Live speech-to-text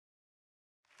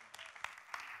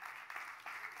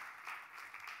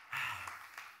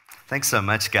Thanks so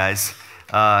much, guys.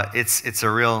 It's a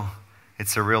real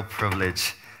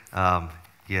privilege. Yeah,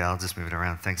 I'll just move it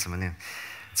around. Thanks a million.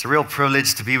 It's a real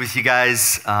privilege to be with you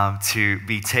guys, to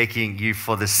be taking you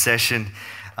for this session.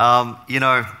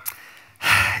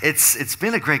 It's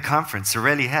been a great conference. It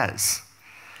really has.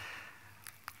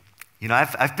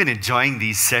 I've been enjoying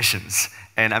these sessions,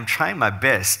 and I'm trying my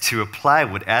best to apply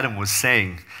what Adam was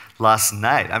saying last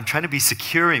night. I'm trying to be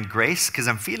secure in grace because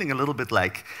I'm feeling a little bit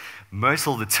like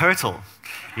Myrtle the turtle,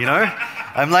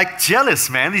 I'm like jealous,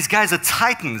 man. These guys are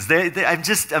titans. I'm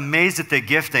just amazed at their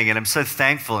gifting, and I'm so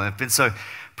thankful, and I've been so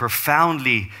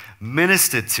profoundly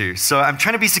ministered to. So I'm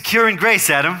trying to be secure in grace,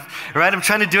 Adam, right? I'm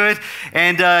trying to do it,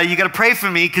 and you got to pray for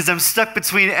me because I'm stuck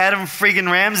between Adam friggin'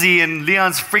 Ramsey and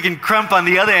Leon's friggin' Crump on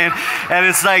the other end, and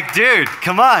it's like, dude,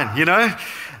 come on,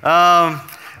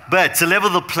 But to level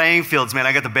the playing fields, man,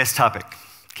 I got the best topic,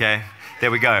 okay? There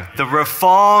we go. The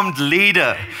Reformed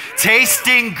leader,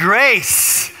 tasting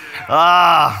grace.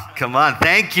 Come on.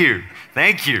 Thank you.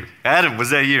 Thank you. Adam, was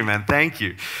that you, man? Thank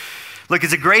you. Look,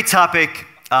 it's a great topic,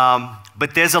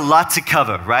 but there's a lot to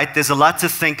cover, right? There's a lot to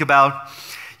think about.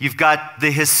 You've got the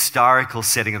historical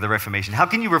setting of the Reformation. How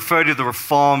can you refer to the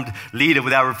Reformed leader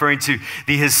without referring to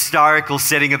the historical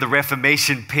setting of the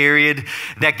Reformation period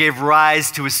that gave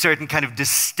rise to a certain kind of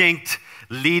distinct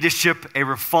leadership, a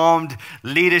Reformed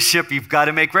leadership? You've got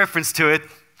to make reference to it.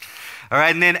 All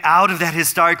right, and then out of that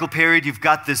historical period, you've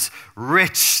got this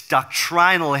rich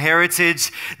doctrinal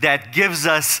heritage that gives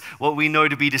us what we know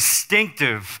to be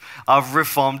distinctive of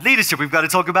Reformed leadership. We've got to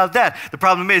talk about that. The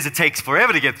problem is it takes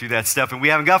forever to get through that stuff, and we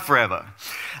haven't got forever.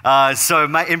 So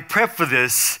in prep for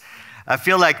this, I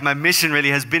feel like my mission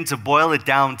really has been to boil it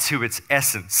down to its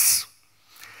essence.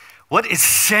 What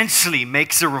essentially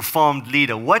makes a Reformed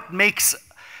leader? What makes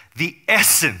the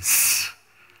essence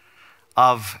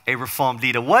of a Reformed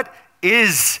leader? What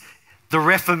is the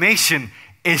Reformation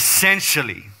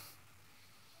essentially?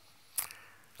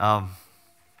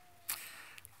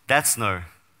 That's no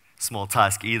small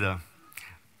task either.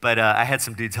 But I had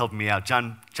some dudes helping me out.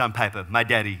 John Piper, my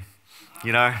daddy,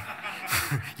 your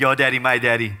daddy, my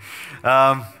daddy.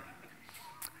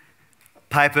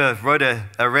 Piper wrote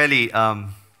a really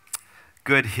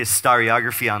good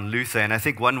historiography on Luther, and I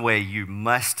think one way you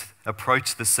must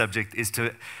approach the subject is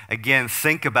to, again,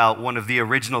 think about one of the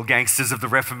original gangsters of the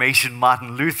Reformation,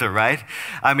 Martin Luther, right?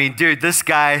 I mean, dude, this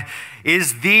guy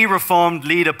is the Reformed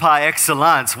leader par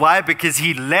excellence. Why? Because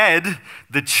he led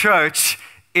the church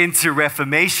into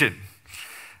Reformation,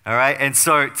 all right? And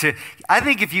so I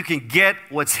think if you can get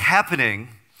what's happening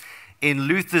in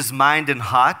Luther's mind and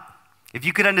heart, if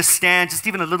you could understand just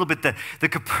even a little bit the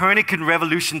Copernican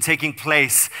revolution taking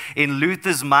place in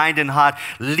Luther's mind and heart,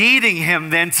 leading him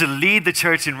then to lead the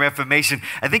church in Reformation,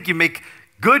 I think you make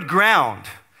good ground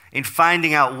in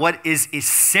finding out what is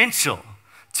essential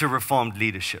to Reformed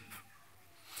leadership.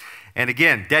 And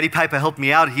again, Daddy Piper helped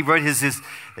me out. He wrote his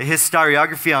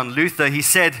historiography on Luther. He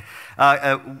said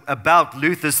about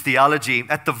Luther's theology,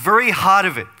 at the very heart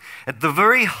of it, at the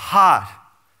very heart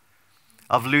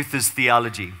of Luther's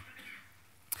theology,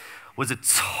 was a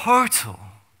total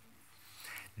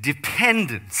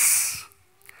dependence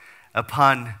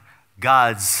upon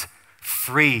God's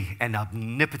free and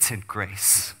omnipotent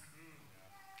grace.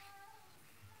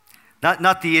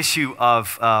 Not the issue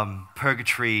of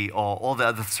purgatory or all the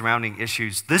other surrounding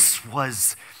issues. This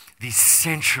was the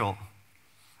central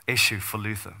issue for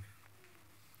Luther.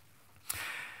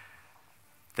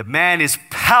 The man is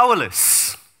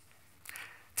powerless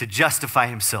to justify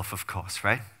himself, of course,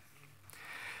 right?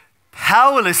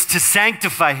 Powerless to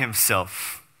sanctify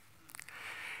himself,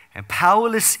 and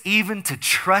powerless even to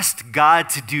trust God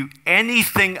to do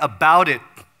anything about it.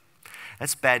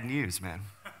 That's bad news, man.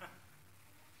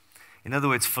 In other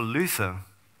words, for Luther,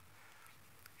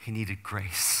 he needed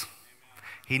grace.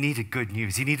 He needed good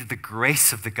news. He needed the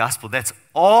grace of the gospel. That's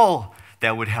all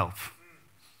that would help.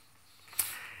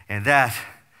 And that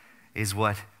is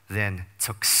what then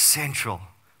took central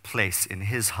place in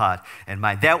his heart and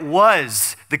mind. That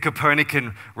was the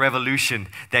Copernican revolution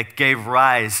that gave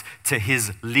rise to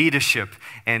his leadership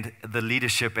and the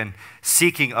leadership and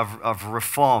seeking of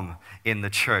reform in the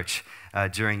church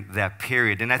during that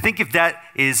period. And I think if that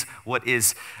is what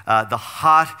is the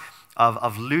heart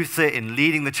of Luther in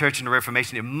leading the church in the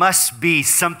Reformation, it must be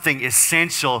something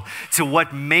essential to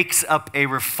what makes up a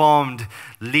Reformed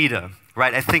leader.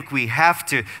 Right? I think we have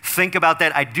to think about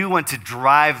that. I do want to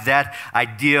drive that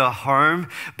idea home,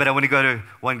 but I want to go to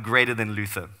one greater than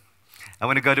Luther. I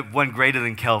want to go to one greater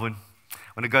than Calvin.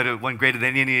 I want to go to one greater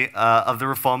than any of the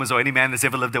reformers or any man that's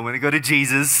ever lived. I want to go to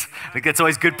Jesus. I think that's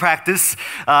always good practice.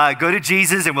 Go to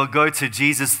Jesus, and we'll go to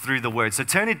Jesus through the Word. So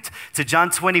turn it to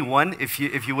John 21, if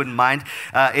you wouldn't mind.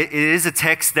 It is a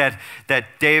text that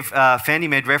Dave Fanny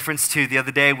made reference to the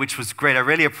other day, which was great. I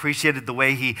really appreciated the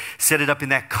way he set it up in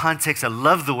that context. I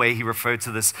love the way he referred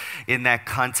to this in that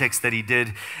context that he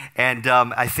did. And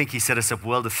I think he set us up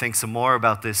well to think some more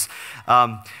about this.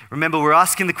 Remember, we're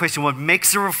asking the question, what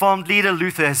makes a reformed leader?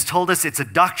 Luther has told us it's a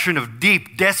doctrine of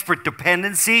deep, desperate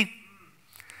dependency.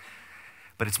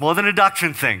 But it's more than a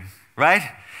doctrine thing,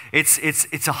 right?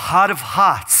 It's a heart of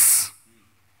hearts.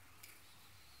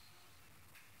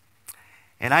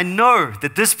 And I know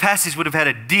that this passage would have had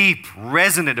a deep,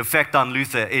 resonant effect on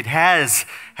Luther. It has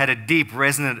had a deep,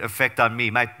 resonant effect on me.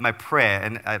 My prayer,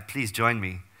 and please join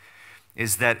me,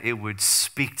 is that it would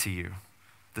speak to you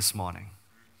this morning.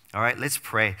 All right, let's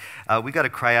pray. We got to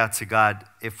cry out to God.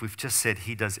 If we've just said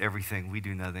He does everything, we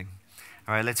do nothing.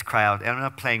 All right, let's cry out. And I'm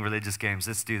not playing religious games.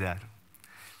 Let's do that.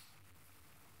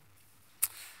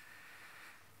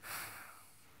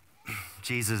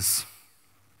 Jesus,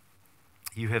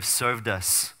 you have served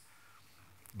us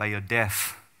by your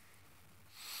death.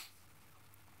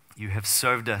 You have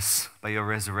served us by your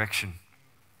resurrection.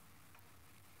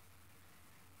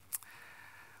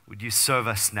 Would you serve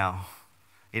us now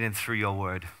in and through your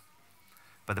word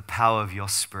by the power of your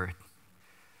Spirit?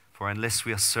 For unless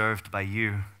we are served by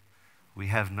you, we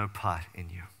have no part in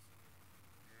you.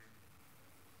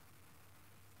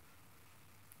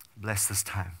 Bless this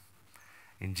time.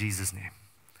 In Jesus' name,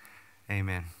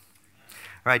 amen.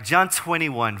 All right, John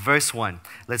 21, verse 1.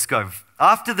 Let's go.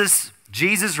 After this,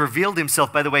 Jesus revealed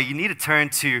himself. By the way, you need to turn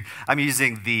to, I'm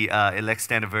using the Elect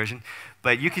Standard Version,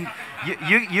 but you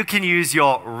can use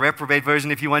your reprobate version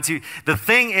if you want to. The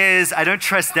thing is, I don't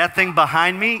trust that thing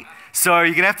behind me, so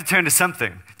you're going to have to turn to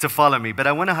something to follow me. But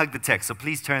I want to hug the text, so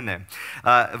please turn there.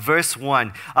 Verse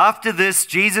 1. After this,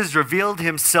 Jesus revealed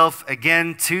himself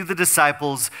again to the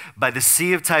disciples by the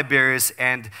Sea of Tiberias,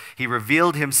 and he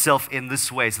revealed himself in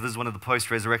this way. So this is one of the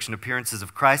post-resurrection appearances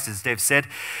of Christ, as Dave said.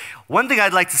 One thing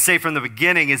I'd like to say from the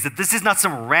beginning is that this is not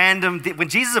some random, when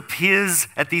Jesus appears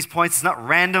at these points, it's not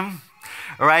random.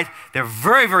 All right? They're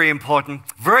very, very important,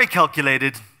 very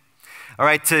calculated. All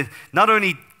right? To not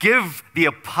only give the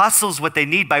apostles what they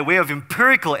need by way of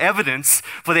empirical evidence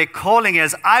for their calling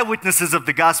as eyewitnesses of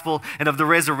the gospel and of the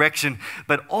resurrection,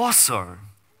 but also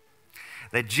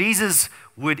that Jesus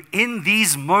would, in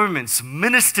these moments,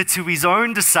 minister to his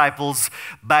own disciples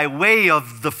by way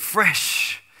of the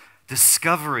fresh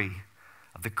discovery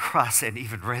of the cross and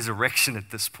even resurrection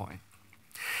at this point.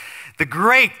 The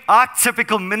great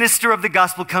archetypical minister of the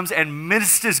gospel comes and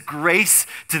ministers grace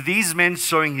to these men,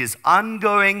 showing his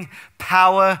ongoing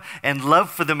power and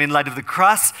love for them in light of the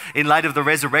cross, in light of the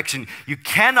resurrection. You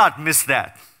cannot miss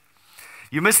that.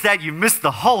 You miss that, you miss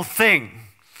the whole thing.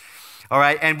 All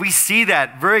right, and we see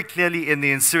that very clearly in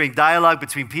the ensuing dialogue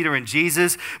between Peter and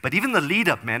Jesus, but even the lead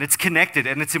up, man, it's connected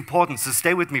and it's important. So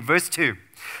stay with me. Verse 2.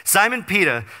 Simon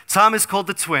Peter, Thomas called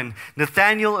the twin,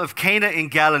 Nathanael of Cana in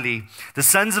Galilee, the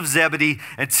sons of Zebedee,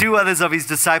 and two others of his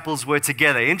disciples were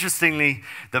together. Interestingly,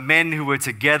 the men who were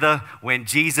together when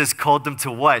Jesus called them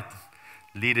to what?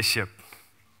 Leadership.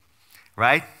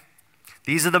 Right?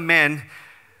 These are the men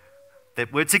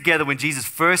that were together when Jesus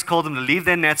first called them to leave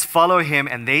their nets, follow him,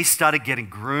 and they started getting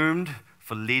groomed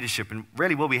for leadership. And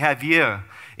really what we have here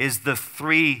is the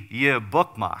 3-year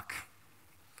bookmark.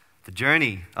 The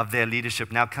journey of their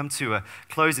leadership now come to a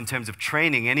close in terms of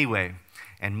training anyway,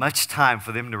 and much time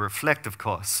for them to reflect, of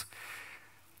course.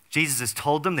 Jesus has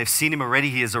told them, they've seen him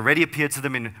already, he has already appeared to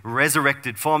them in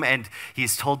resurrected form, and he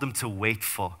has told them to wait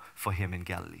for him in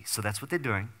Galilee. So that's what they're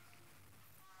doing.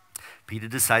 Peter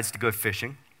decides to go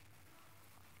fishing.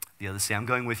 The others say, I'm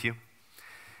going with you.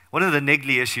 One of the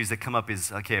niggly issues that come up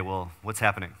is, okay, well, what's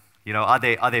happening? You know, are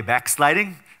they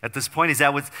backsliding at this point? Is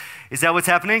that what's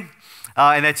happening?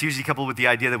 And that's usually coupled with the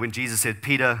idea that when Jesus said,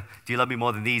 Peter, do you love me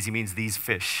more than these? He means these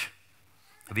fish,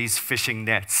 these fishing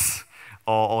nets,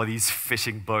 or these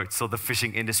fishing boats, or the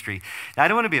fishing industry. Now, I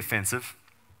don't want to be offensive.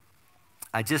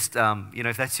 I just,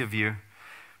 if that's your view,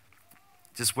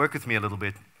 just work with me a little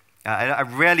bit. I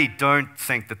really don't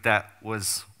think that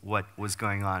was what was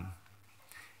going on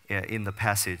in the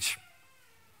passage.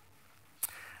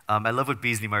 I love what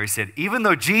Beasley Murray said. Even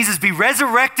though Jesus be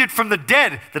resurrected from the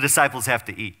dead, the disciples have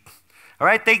to eat. All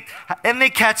right? They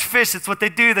catch fish. It's what they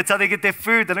do. That's how they get their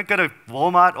food. They don't go to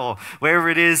Walmart or wherever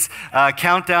it is,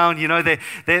 Countdown. You know, they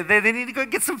need to go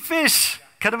get some fish.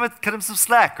 Cut them some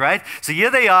slack, right? So here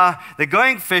they are. They're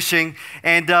going fishing.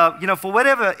 And, for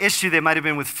whatever issue there might have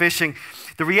been with fishing,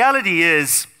 the reality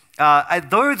is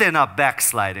though they're not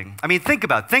backsliding, I mean, think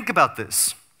about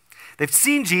this. They've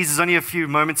seen Jesus only a few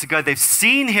moments ago. They've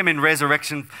seen him in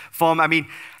resurrection form. I mean,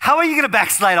 how are you going to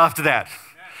backslide after that?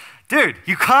 Dude,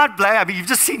 you can't blame. I mean, you've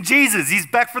just seen Jesus. He's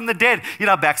back from the dead. You're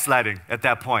not backsliding at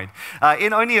that point.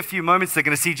 In only a few moments, they're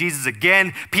going to see Jesus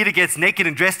again. Peter gets naked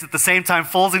and dressed at the same time,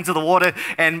 falls into the water,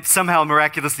 and somehow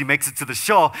miraculously makes it to the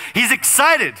shore. He's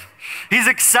excited. He's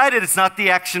excited. It's not the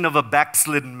action of a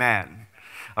backslidden man.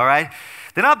 All right?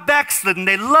 They're not backslidden.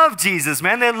 They love Jesus,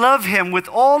 man. They love him with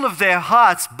all of their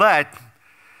hearts, but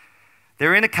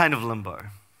they're in a kind of limbo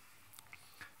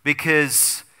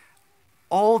because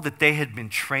all that they had been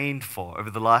trained for over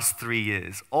the last 3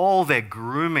 years, all their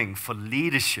grooming for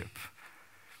leadership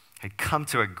had come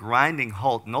to a grinding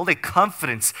halt, and all their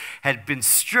confidence had been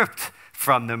stripped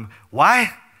from them.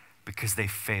 Why? Because they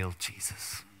failed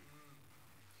Jesus.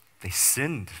 They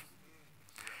sinned.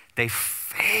 They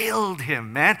failed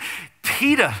him, man.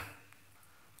 Peter,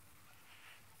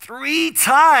 3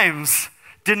 times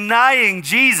denying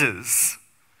Jesus.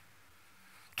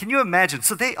 Can you imagine?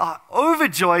 So they are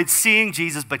overjoyed seeing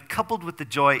Jesus, but coupled with the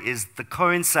joy is the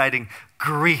coinciding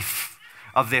grief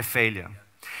of their failure.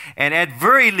 And at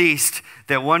very least,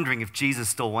 they're wondering if Jesus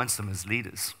still wants them as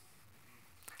leaders.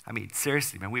 I mean,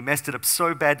 seriously, man, we messed it up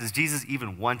so bad. Does Jesus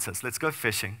even want us? Let's go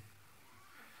fishing,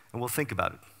 and we'll think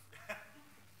about it.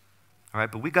 All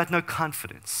right, but we got no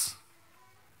confidence.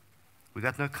 We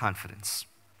got no confidence.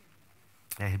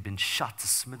 They had been shot to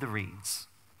smithereens.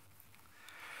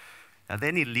 Are there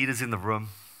any leaders in the room?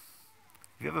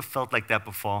 Have you ever felt like that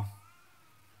before?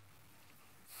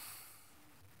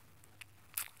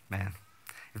 Man,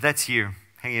 if that's you,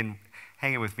 hang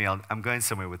in with me. I'm going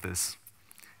somewhere with this.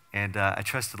 And I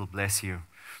trust it'll bless you.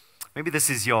 Maybe this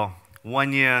is your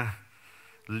 1 year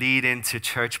lead into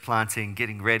church planting,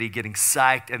 getting ready, getting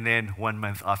psyched, and then 1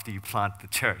 month after you plant the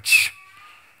church,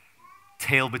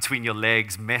 tail between your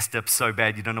legs, messed up so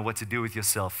bad you don't know what to do with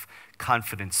yourself,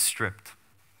 confidence stripped.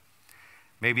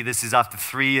 Maybe this is after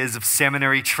 3 years of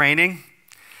seminary training,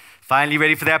 finally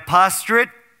ready for that pastorate.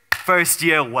 First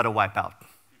year, what a wipeout.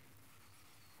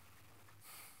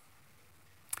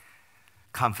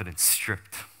 Confidence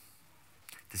stripped.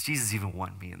 Does Jesus even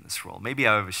want me in this role? Maybe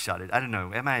I overshot it. I don't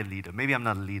know. Am I a leader? Maybe I'm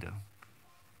not a leader.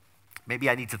 Maybe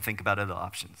I need to think about other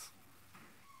options.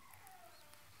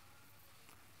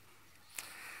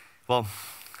 Well,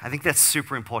 I think that's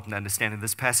super important to understand in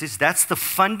this passage. That's the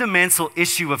fundamental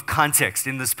issue of context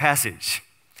in this passage.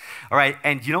 All right,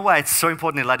 and you know why it's so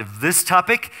important in light of this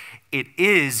topic? It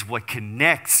is what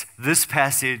connects this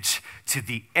passage to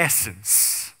the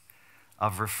essence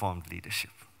of Reformed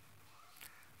leadership.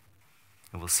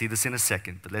 And we'll see this in a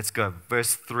second, but let's go.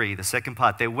 Verse 3, the second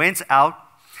part. They went out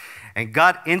and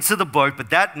got into the boat, but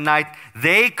that night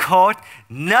they caught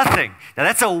nothing. Now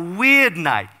that's a weird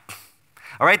night.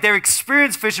 All right, they're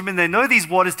experienced fishermen. They know these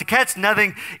waters. To catch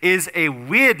nothing is a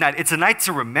weird night. It's a night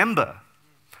to remember.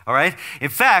 All right? In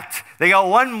fact, they got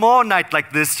one more night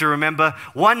like this to remember.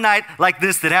 One night like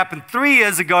this that happened 3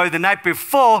 years ago, the night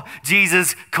before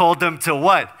Jesus called them to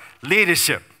what?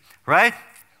 Leadership, right?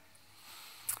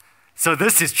 So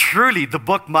this is truly the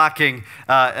bookmarking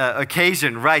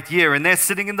occasion right here. And they're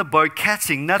sitting in the boat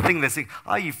catching nothing. They're saying,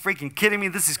 are you freaking kidding me?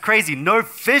 This is crazy. No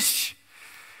fish.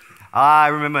 I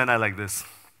remember a night like this.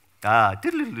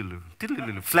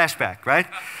 Flashback, right?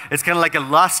 It's kind of like a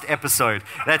Lost episode.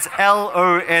 That's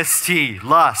L-O-S-T,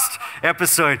 Lost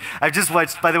episode. I've just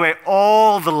watched, by the way,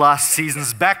 all the Lost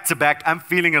seasons back to back. I'm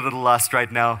feeling a little lost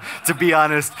right now, to be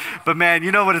honest. But man,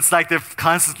 you know what it's like. They're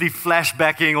constantly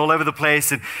flashbacking all over the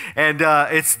place. And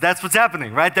that's what's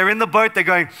happening, right? They're in the boat. They're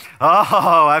going,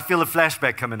 oh, I feel a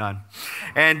flashback coming on.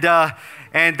 And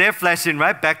they're flashing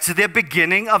right back to their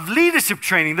beginning of leadership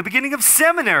training, the beginning of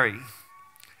seminary.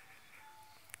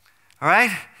 All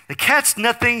right? They catch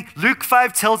nothing. Luke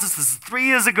 5 tells us, this is 3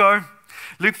 years ago.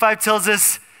 Luke 5 tells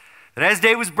us that as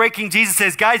day was breaking, Jesus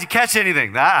says, guys, you catch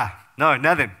anything? No,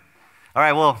 nothing. All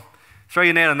right, well, throw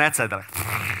your net on that side. They're like,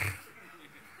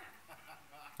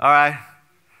 all right.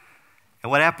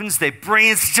 And what happens? They bring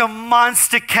in such a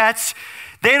monster catch.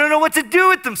 They don't know what to do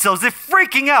with themselves. They're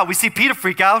freaking out. We see Peter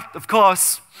freak out, of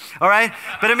course. All right?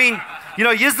 But I mean, you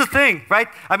know, here's the thing, right?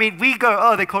 I mean, we go,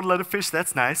 oh, they caught a lot of fish.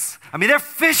 That's nice. I mean, they're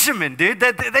fishermen, dude.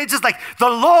 They're just like, the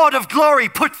Lord of glory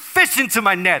put fish into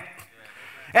my net.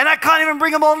 And I can't even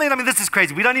bring them all in. I mean, this is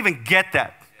crazy. We don't even get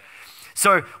that.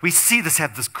 So we see this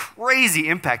have this crazy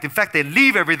impact. In fact, they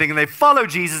leave everything and they follow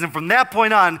Jesus. And from that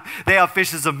point on, they are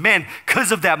fishers of men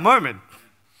because of that moment.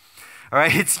 All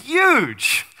right? It's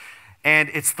huge. And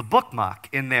it's the bookmark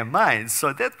in their minds.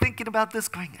 So they're thinking about this,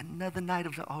 going, another night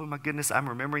of, oh my goodness, I'm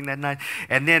remembering that night.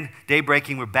 And then day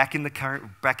breaking, we're back in the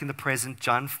current, back in the present,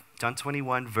 John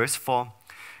 21, verse 4.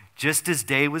 Just as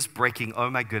day was breaking, oh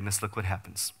my goodness, look what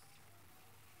happens.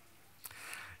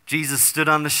 Jesus stood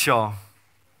on the shore,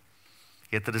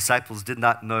 yet the disciples did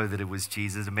not know that it was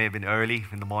Jesus. It may have been early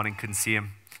in the morning, couldn't see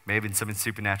him. May have been something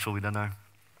supernatural, we don't know.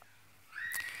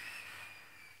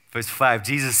 Verse 5,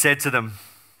 Jesus said to them,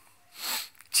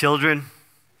 children,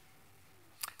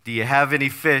 do you have any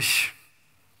fish?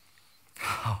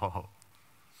 Oh.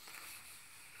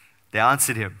 They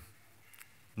answered him,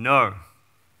 no.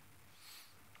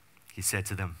 He said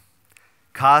to them,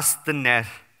 cast the net.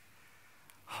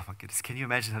 Oh my goodness, can you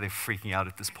imagine how they're freaking out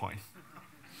at this point?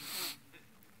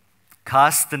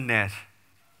 Cast the net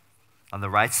on the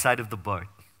right side of the boat,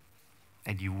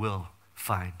 and you will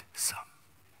find some.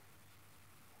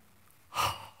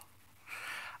 Oh,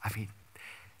 I mean,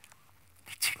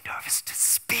 they're too nervous to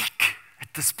speak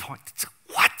at this point.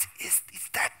 What is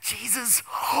that Jesus?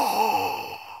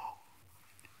 Oh.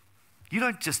 You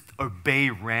don't just obey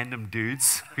random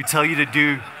dudes who tell you to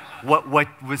do what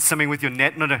with something with your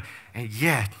net. No.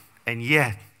 And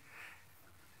yet.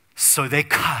 So they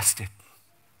cast it.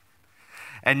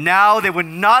 And now they were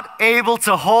not able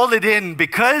to hold it in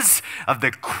because of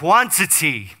the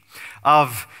quantity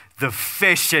of the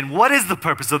fish. And what is the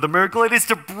purpose of the miracle? It is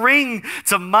to bring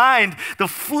to mind the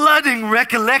flooding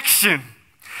recollection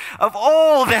of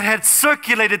all that had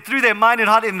circulated through their mind and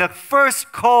heart in the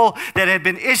first call that had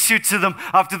been issued to them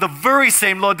after the very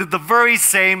same Lord did the very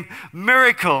same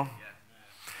miracle.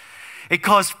 It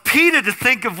caused Peter to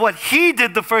think of what he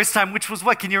did the first time, which was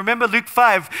what? Can you remember Luke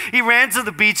 5? He ran to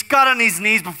the beach, got on his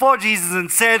knees before Jesus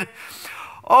and said,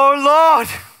 "Oh Lord,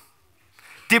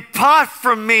 depart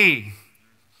from me.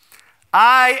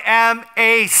 I am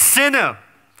a sinner,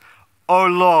 oh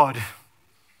Lord."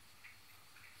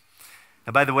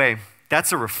 Now, by the way,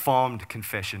 that's a Reformed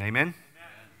confession, amen?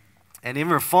 And in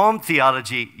Reformed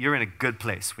theology, you're in a good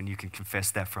place when you can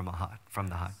confess that from the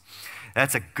heart.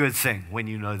 That's a good thing when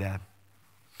you know that.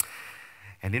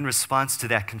 And in response to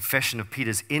that confession of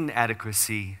Peter's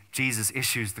inadequacy, Jesus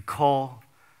issues the call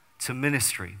to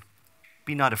ministry.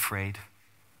 Be not afraid.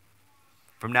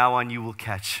 From now on, you will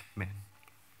catch men.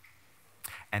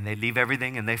 And they leave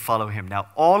everything and they follow him. Now,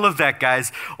 all of that,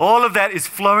 guys, all of that is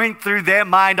flowing through their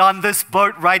mind on this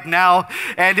boat right now.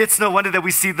 And it's no wonder that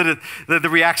we see the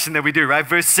reaction that we do, right?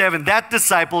 Verse 7, that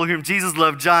disciple whom Jesus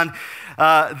loved, John,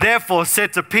 therefore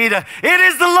said to Peter, "It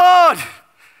is the Lord."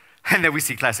 And then we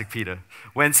see classic Peter.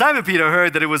 When Simon Peter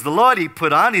heard that it was the Lord, he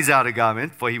put on his outer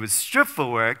garment, for he was stripped for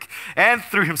work, and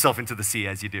threw himself into the sea,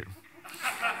 as you do.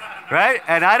 Right?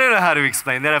 And I don't know how to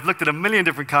explain that. I've looked at a million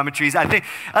different commentaries. I think,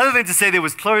 other than to say there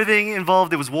was clothing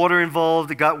involved, there was water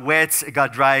involved, it got wet, it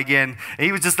got dry again. And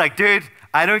he was just like, dude,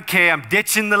 I don't care. I'm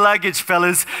ditching the luggage,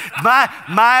 fellas. My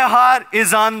heart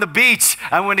is on the beach.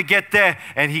 I want to get there.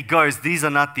 And he goes, these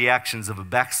are not the actions of a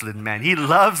backslidden man. He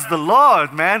loves the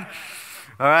Lord, man.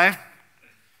 All right?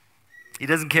 He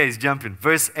doesn't care. He's jumping.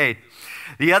 Verse 8.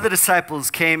 The other disciples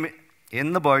came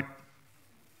in the boat,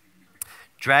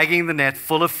 dragging the net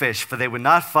full of fish, for they were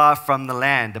not far from the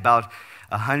land, about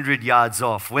 100 yards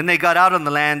off. When they got out on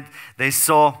the land, they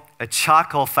saw a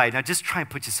charcoal fire. Now just try and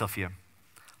put yourself here.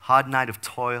 Hard night of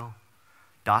toil,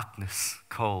 darkness,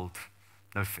 cold,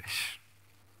 no fish.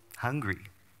 Hungry.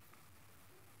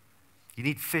 You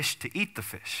need fish to eat the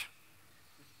fish.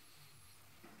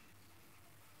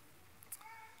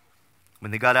 When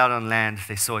they got out on land,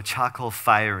 they saw a charcoal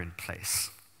fire in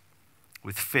place,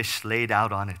 with fish laid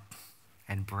out on it,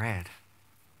 and bread.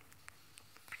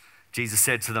 Jesus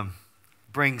said to them,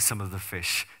 "Bring some of the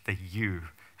fish that you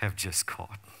have just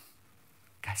caught."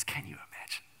 Guys, can you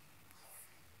imagine?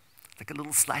 Like a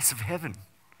little slice of heaven.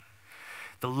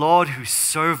 The Lord who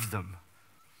served them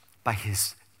by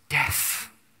his death.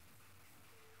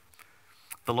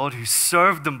 The Lord who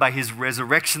served them by his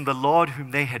resurrection. The Lord whom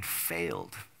they had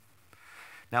failed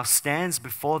now stands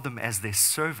before them as their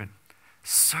servant,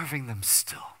 serving them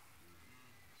still.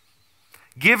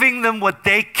 Giving them what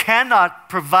they cannot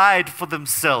provide for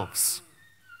themselves.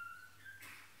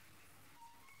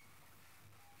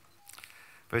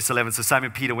 Verse 11, so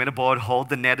Simon Peter went aboard, hauled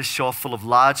the net ashore full of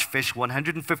large fish,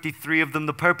 153 of them,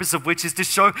 the purpose of which is to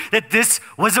show that this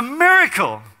was a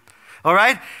miracle. All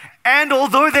right? And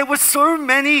although there were so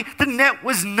many, the net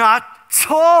was not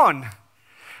torn.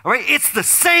 All right? It's the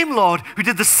same Lord who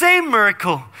did the same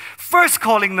miracle, first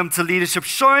calling them to leadership,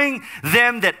 showing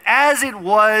them that as it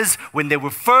was when they were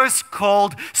first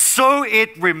called, so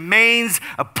it remains.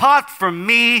 Apart from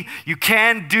me, you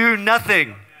can do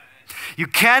nothing. You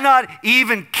cannot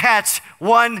even catch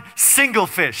one single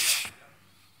fish.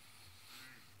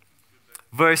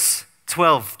 Verse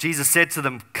 12, Jesus said to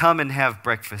them, come and have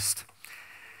breakfast.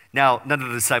 Now, none of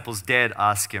the disciples dared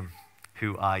ask him,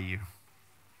 who are you?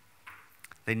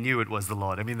 They knew it was the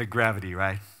Lord. I mean, the gravity,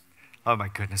 right? Oh my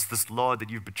goodness, this Lord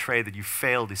that you've betrayed, that you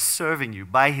failed, is serving you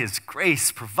by his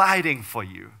grace, providing for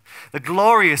you. The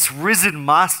glorious risen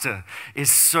master is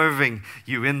serving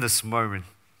you in this moment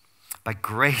by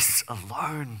grace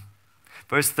alone.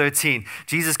 Verse 13,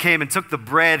 Jesus came and took the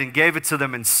bread and gave it to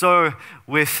them, and so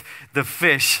with the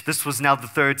fish. This was now the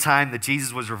third time that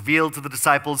Jesus was revealed to the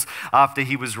disciples after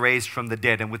he was raised from the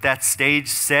dead. And with that stage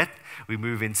set, we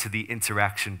move into the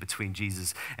interaction between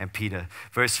Jesus and Peter.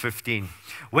 Verse 15,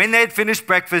 when they had finished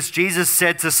breakfast, Jesus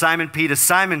said to Simon Peter,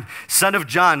 Simon, son of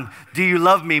John, do you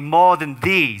love me more than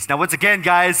these? Now, once again,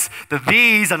 guys, the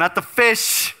these are not the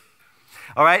fish.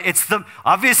 All right, it's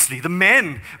obviously the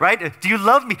men, right? Do you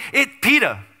love me?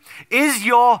 Peter, is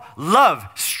your love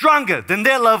stronger than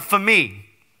their love for me?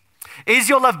 Is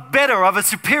your love better, of a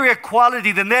superior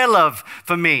quality than their love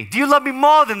for me? Do you love me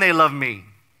more than they love me?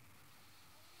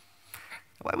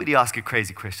 Why would he ask a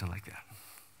crazy question like that?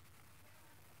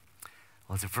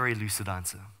 Well, it's a very lucid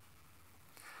answer.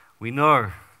 We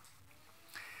know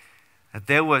that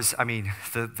there was,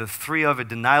 the 3-over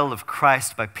denial of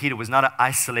Christ by Peter was not an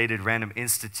isolated random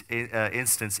instance.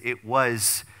 It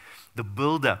was the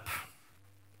buildup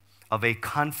of a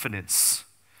confidence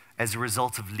as a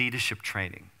result of leadership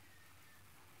training.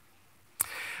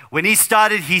 When he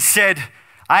started, he said,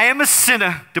 I am a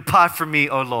sinner, depart from me,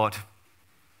 O Lord.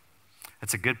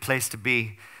 That's a good place to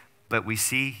be, but we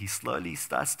see he slowly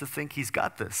starts to think he's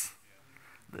got this.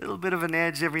 A little bit of an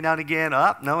edge every now and again.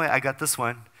 Oh, no, I got this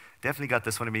one. Definitely got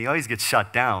this one. I mean, he always gets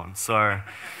shut down.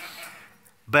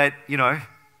 But,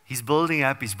 he's building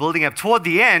up. Toward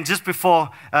the end, just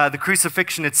before the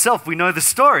crucifixion itself, we know the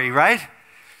story, right?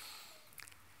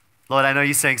 Lord, I know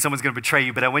you're saying someone's going to betray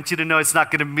you, but I want you to know it's not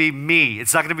going to be me.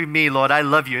 It's not going to be me, Lord. I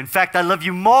love you. In fact, I love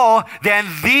you more than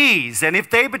these. And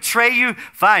if they betray you,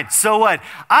 fine. So what?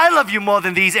 I love you more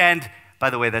than these. And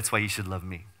by the way, that's why you should love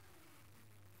me.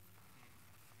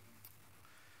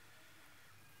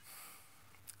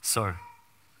 So,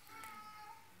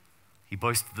 he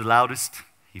boasted the loudest,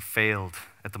 he failed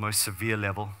at the most severe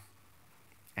level,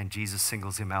 and Jesus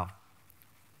singles him out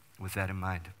with that in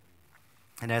mind.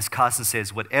 And as Carson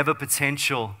says, whatever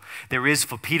potential there is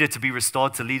for Peter to be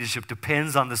restored to leadership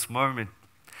depends on this moment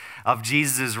of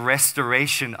Jesus'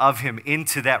 restoration of him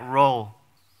into that role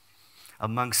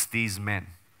amongst these men.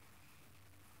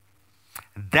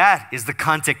 That is the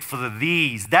context for the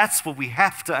these. That's what we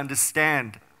have to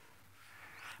understand.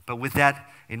 But with that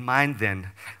in mind then,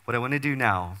 what I want to do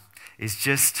now is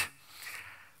just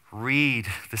read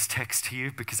this text to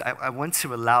you, because I want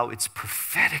to allow its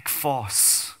prophetic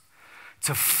force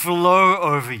to flow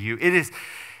over you.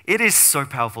 It is so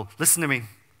powerful. Listen to me.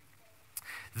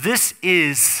 This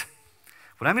is,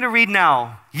 what I'm going to read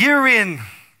now, herein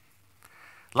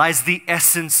lies the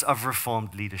essence of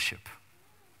Reformed leadership.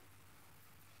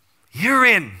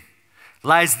 Herein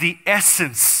lies the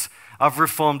essence of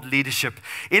Reformed leadership.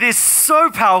 It is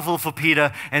so powerful for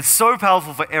Peter and so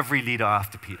powerful for every leader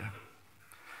after Peter.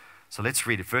 So let's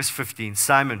read it. Verse 15,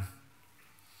 Simon,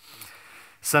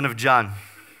 son of John,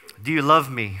 do you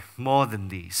love me more than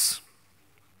these?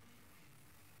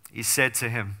 He said to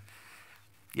him,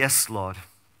 yes, Lord.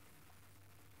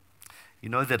 You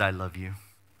know that I love you.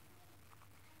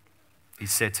 He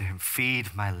said to him,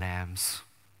 feed my lambs.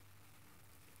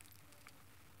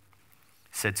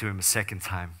 He said to him a second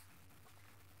time,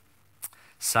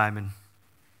 Simon,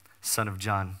 son of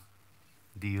John,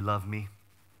 do you love me?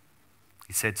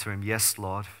 He said to him, yes,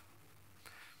 Lord.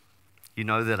 You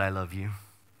know that I love you.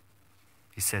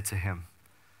 He said to him,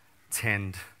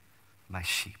 tend my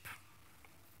sheep.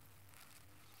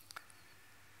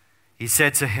 He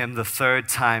said to him the third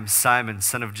time, Simon,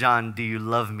 son of John, do you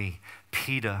love me?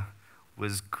 Peter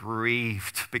was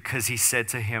grieved because he said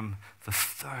to him the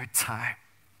third time,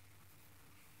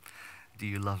 do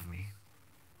you love me?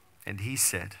 And he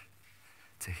said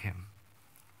to him,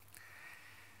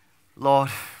 Lord,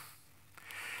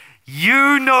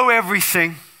 you know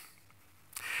everything.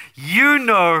 You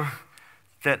know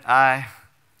that I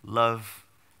love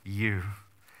you.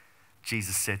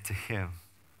 Jesus said to him,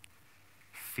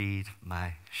 feed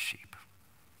my sheep.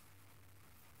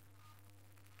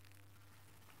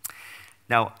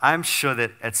 Now, I'm sure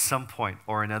that at some point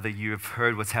or another you have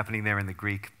heard what's happening there in the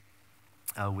Greek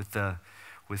with the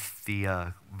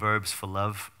verbs for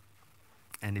love.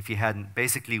 And if you hadn't,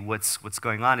 basically what's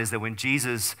going on is that when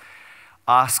Jesus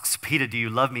asks Peter, do you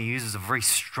love me? He uses a very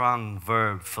strong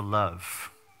verb for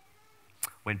love.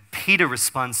 When Peter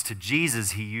responds to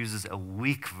Jesus, he uses a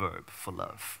weak verb for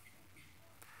love.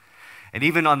 And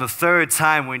even on the third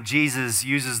time when Jesus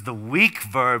uses the weak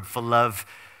verb for love,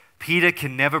 Peter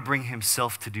can never bring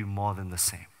himself to do more than the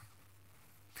same.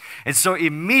 And so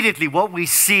immediately what we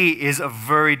see is a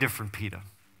very different Peter.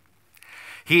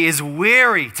 He is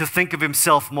weary to think of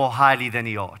himself more highly than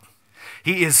he ought.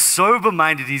 He is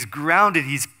sober-minded, he's grounded,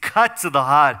 he's cut to the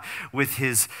heart with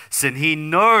his sin. He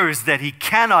knows that he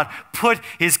cannot put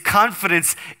his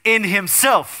confidence in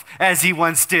himself as he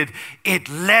once did. It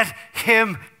let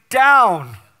him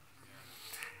down.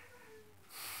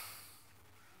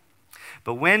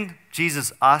 But when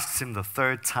Jesus asks him the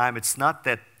third time, it's not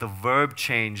that the verb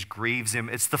change grieves him.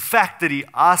 It's the fact that he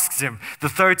asks him the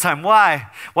third time. Why?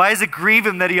 Why does it grieve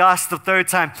him that he asks the third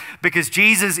time? Because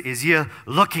Jesus is here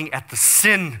looking at the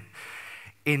sin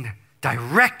in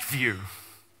direct view.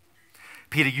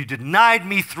 Peter, you denied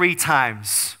me 3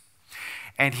 times.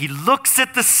 And he looks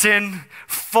at the sin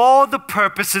for the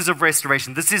purposes of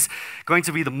restoration. This is going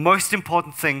to be the most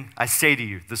important thing I say to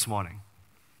you this morning.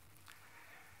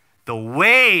 The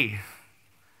way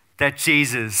that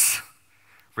Jesus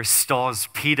restores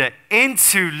Peter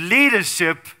into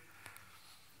leadership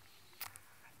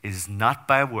is not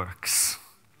by works,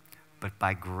 but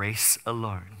by grace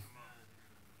alone.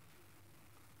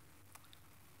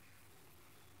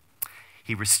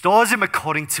 He restores him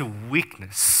according to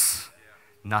weakness,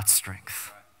 not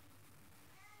strength.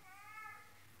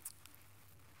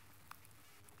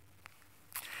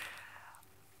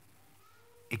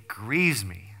 It grieves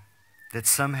me that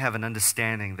some have an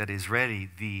understanding that is really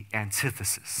the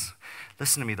antithesis.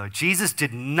 Listen to me though, Jesus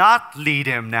did not lead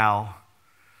him now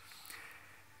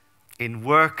in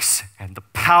works and the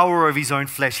power of his own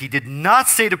flesh. He did not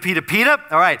say to Peter, Peter,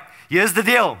 all right, here's the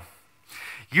deal.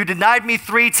 You denied me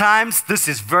 3 times. This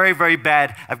is very, very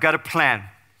bad. I've got a plan.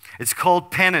 It's called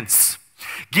penance.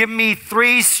 Give me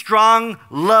 3 strong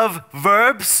love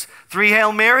verbs, 3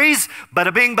 Hail Marys,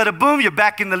 bada bing, bada boom, you're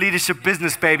back in the leadership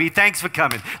business, baby. Thanks for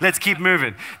coming. Let's keep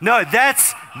moving. No,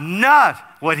 that's not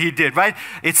what he did, right?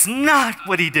 It's not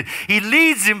what he did. He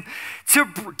leads him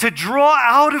to draw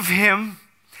out of him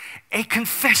a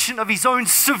confession of his own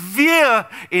severe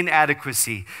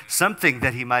inadequacy, something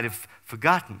that he might have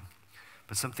forgotten,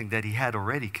 but something that he had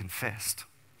already confessed.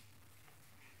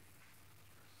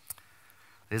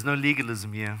 There's no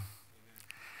legalism here.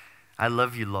 I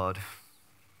love you, Lord,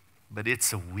 but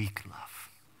it's a weak love.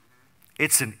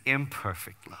 It's an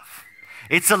imperfect love.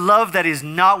 It's a love that is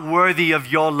not worthy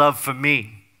of your love for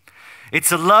me.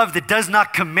 It's a love that does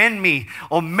not commend me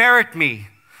or merit me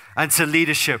unto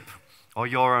leadership or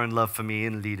your own love for me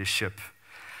in leadership.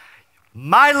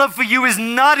 My love for you is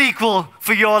not equal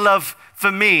for your love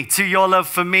for me, to your love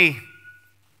for me.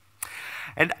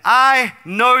 And I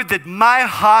know that my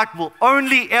heart will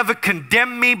only ever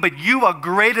condemn me, but you are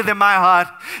greater than my heart.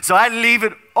 So I leave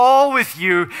it all with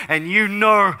you, and you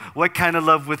know what kind of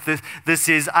love with this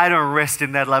is. I don't rest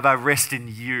in that love. I rest in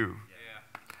you.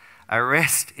 I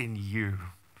rest in you.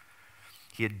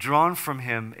 He had drawn from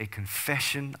him a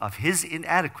confession of his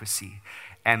inadequacy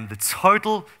and the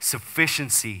total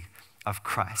sufficiency of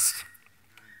Christ.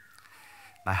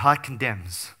 My heart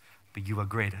condemns, but you are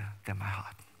greater than my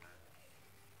heart.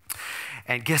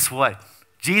 And guess what?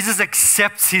 Jesus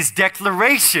accepts his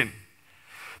declaration,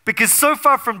 because so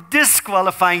far from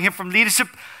disqualifying him from leadership,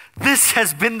 this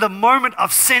has been the moment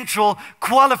of central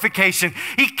qualification.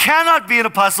 He cannot be an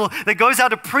apostle that goes out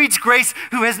to preach grace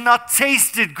who has not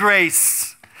tasted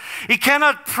grace. He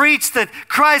cannot preach that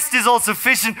Christ is all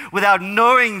sufficient without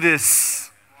knowing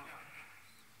this.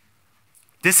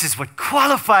 This is what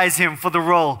qualifies him for the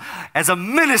role as a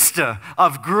minister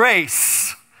of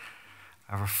grace.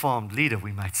 A reformed leader,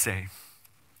 we might say.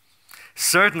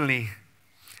 Certainly,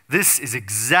 this is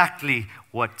exactly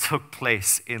what took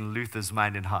place in Luther's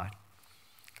mind and heart.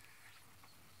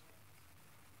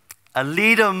 A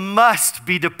leader must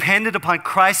be dependent upon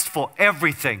Christ for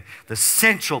everything, the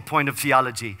central point of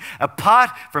theology. Apart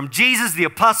from Jesus, the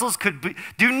apostles could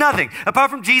do nothing. Apart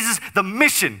from Jesus, the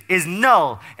mission is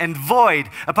null and void.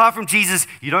 Apart from Jesus,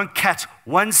 you don't catch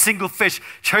one single fish.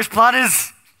 Church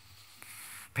planters,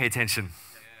 pay attention.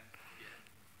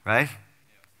 Right?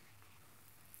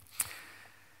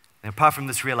 And apart from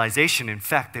this realization, in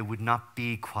fact, they would not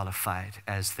be qualified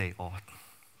as they ought.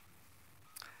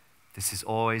 This is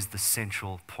always the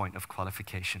central point of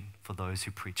qualification for those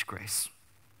who preach grace.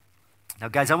 Now,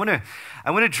 guys, I want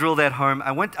to drill that home.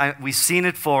 We've seen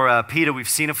it for Peter, we've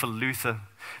seen it for Luther,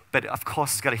 but of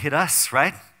course, it's got to hit us,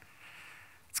 right?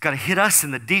 got to hit us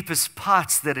in the deepest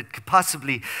parts that it could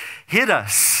possibly hit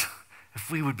us if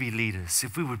we would be leaders,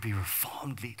 if we would be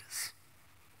reformed leaders.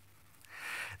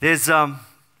 There's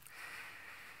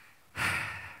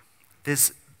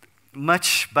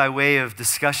much by way of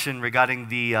discussion regarding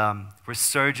the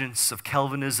resurgence of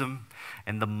Calvinism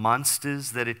and the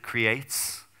monsters that it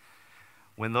creates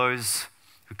when those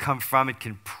who come from it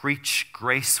can preach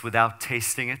grace without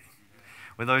tasting it,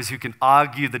 when those who can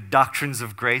argue the doctrines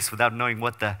of grace without knowing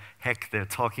what the heck they're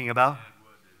talking about.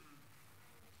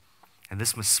 And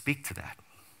this must speak to that.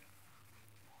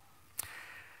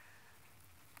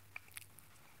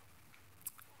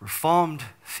 Reformed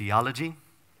theology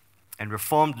and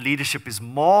Reformed leadership is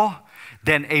more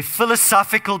than a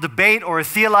philosophical debate or a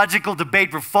theological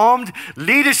debate. Reformed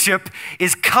leadership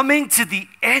is coming to the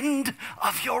end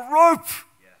of your rope.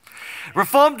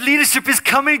 Reformed leadership is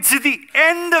coming to the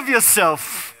end of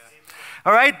yourself.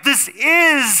 All right? This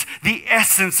is the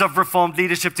essence of Reformed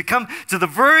leadership, to come to the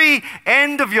very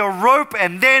end of your rope,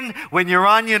 and then when you're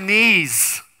on your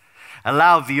knees,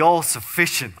 allow the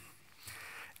all-sufficient,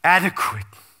 adequate,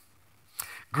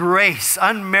 grace,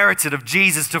 unmerited of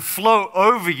Jesus to flow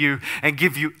over you and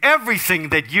give you everything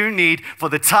that you need for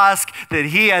the task that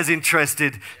He has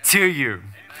entrusted to you.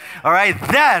 All right,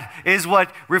 that is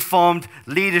what Reformed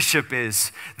leadership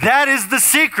is. That is the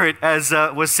secret, as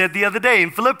was said the other day in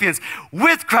Philippians.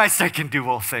 With Christ I can do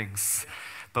all things,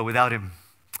 but without Him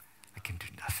I can do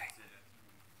nothing.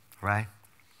 Right?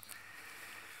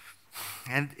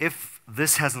 And if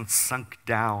this hasn't sunk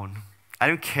down, I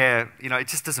don't care, it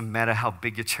just doesn't matter how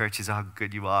big your church is, how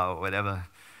good you are, or whatever.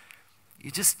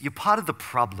 You're part of the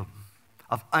problem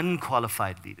of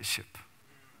unqualified leadership.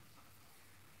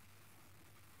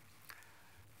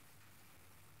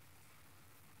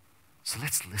 So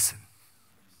let's listen.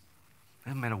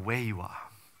 No matter where you are,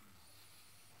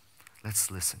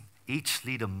 let's listen. Each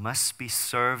leader must be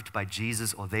served by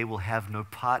Jesus, or they will have no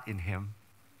part in Him.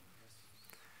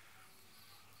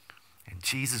 And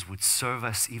Jesus would serve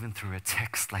us even through a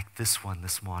text like this one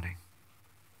this morning.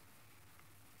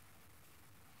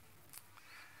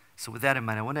 So with that in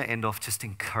mind, I want to end off just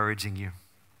encouraging you.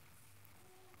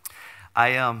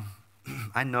 I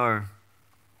know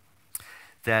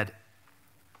that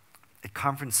at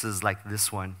conferences like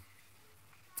this one,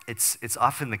 it's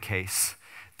often the case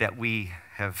that we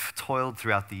have toiled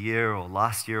throughout the year or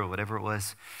last year or whatever it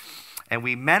was, and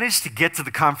we managed to get to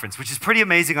the conference, which is pretty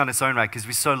amazing on its own right because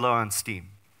we're so low on steam.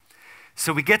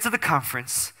 So we get to the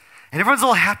conference, and everyone's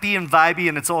all happy and vibey,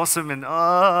 and it's awesome, and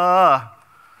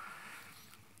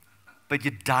but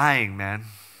you're dying, man.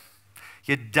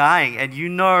 You're dying, and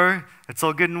it's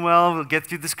all good and well, we'll get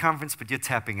through this conference, but you're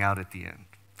tapping out at the end.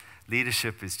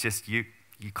 Leadership is just, you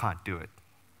can't do it.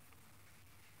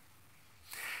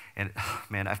 And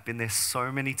man, I've been there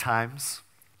so many times.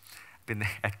 I've been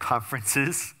there at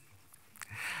conferences.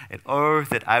 And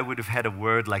that I would have had a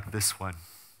word like this one.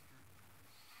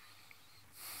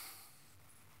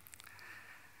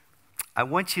 I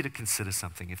want you to consider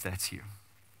something if that's you.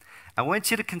 I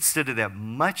want you to consider that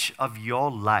much of your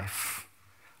life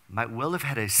might well have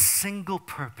had a single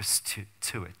purpose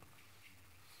to it.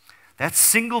 That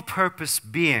single purpose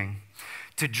being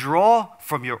to draw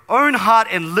from your own heart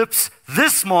and lips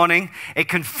this morning a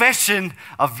confession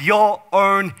of your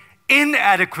own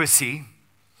inadequacy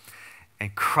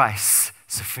and Christ's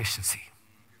sufficiency.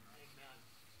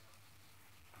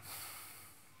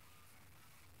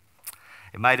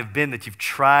 It might have been that you've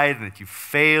tried and that you've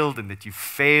failed and that you've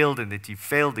failed and that you've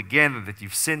failed again and that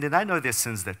you've sinned. And I know there's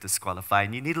sins that disqualify,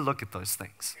 and you need to look at those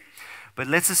things. But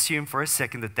let's assume for a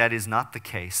second that that is not the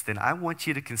case. Then I want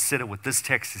you to consider what this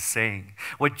text is saying,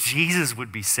 what Jesus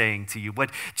would be saying to you,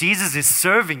 what Jesus is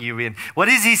serving you in. What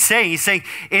is He saying? He's saying,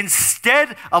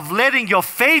 instead of letting your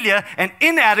failure and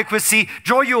inadequacy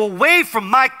draw you away from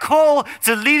my call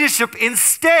to leadership,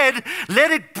 instead,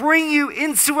 let it bring you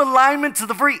into alignment to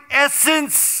the very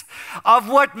essence of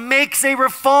what makes a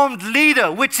reformed leader,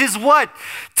 which is what?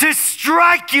 To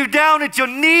strike you down at your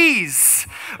knees,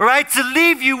 right? To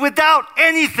leave you without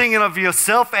anything of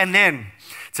yourself, and then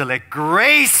to let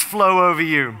grace flow over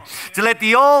you, to let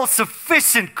the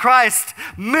all-sufficient Christ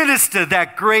minister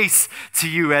that grace to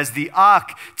you as the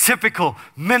archetypical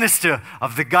minister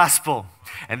of the gospel,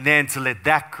 and then to let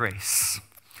that grace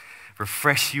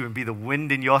refresh you and be the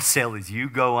wind in your sail as you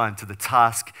go on to the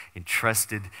task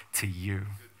entrusted to you.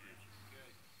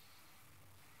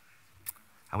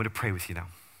 I'm going to pray with you now.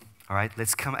 All right,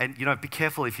 let's come. And be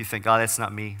careful if you think, oh, that's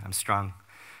not me, I'm strong.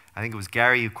 I think it was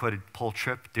Gary who quoted Paul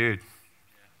Tripp. Dude,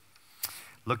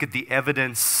 look at the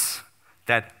evidence,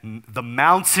 the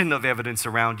mountain of evidence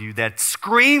around you that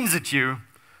screams at you,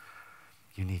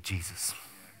 you need Jesus.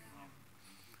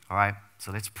 All right?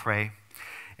 So let's pray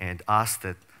and ask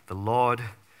that the Lord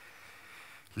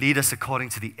lead us according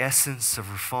to the essence of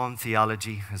Reformed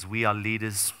theology as we are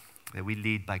leaders, that we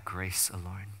lead by grace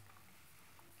alone.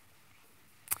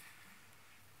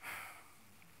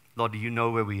 Lord, do you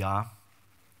know where we are?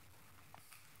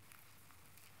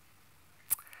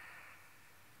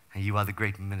 And you are the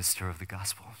great minister of the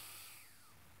gospel.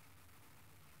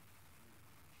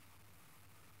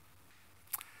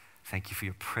 Thank you for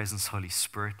your presence, Holy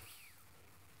Spirit.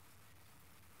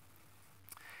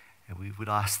 And we would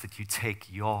ask that you take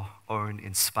your own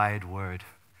inspired word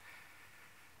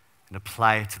and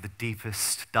apply it to the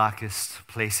deepest, darkest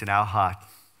place in our heart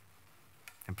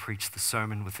and preach the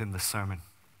sermon within the sermon.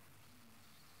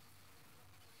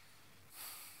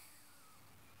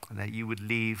 And that you would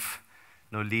leave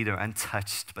no leader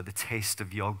untouched by the taste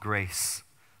of your grace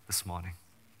this morning.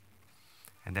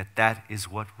 And that is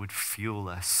what would fuel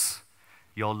us,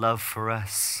 your love for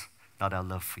us, not our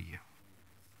love for you.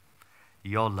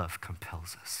 Your love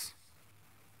compels us.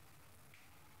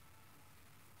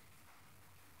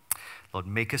 Lord,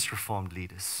 make us reformed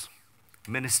leaders,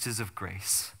 ministers of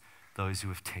grace, those who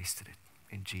have tasted it.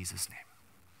 In Jesus'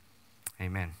 name,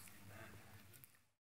 amen.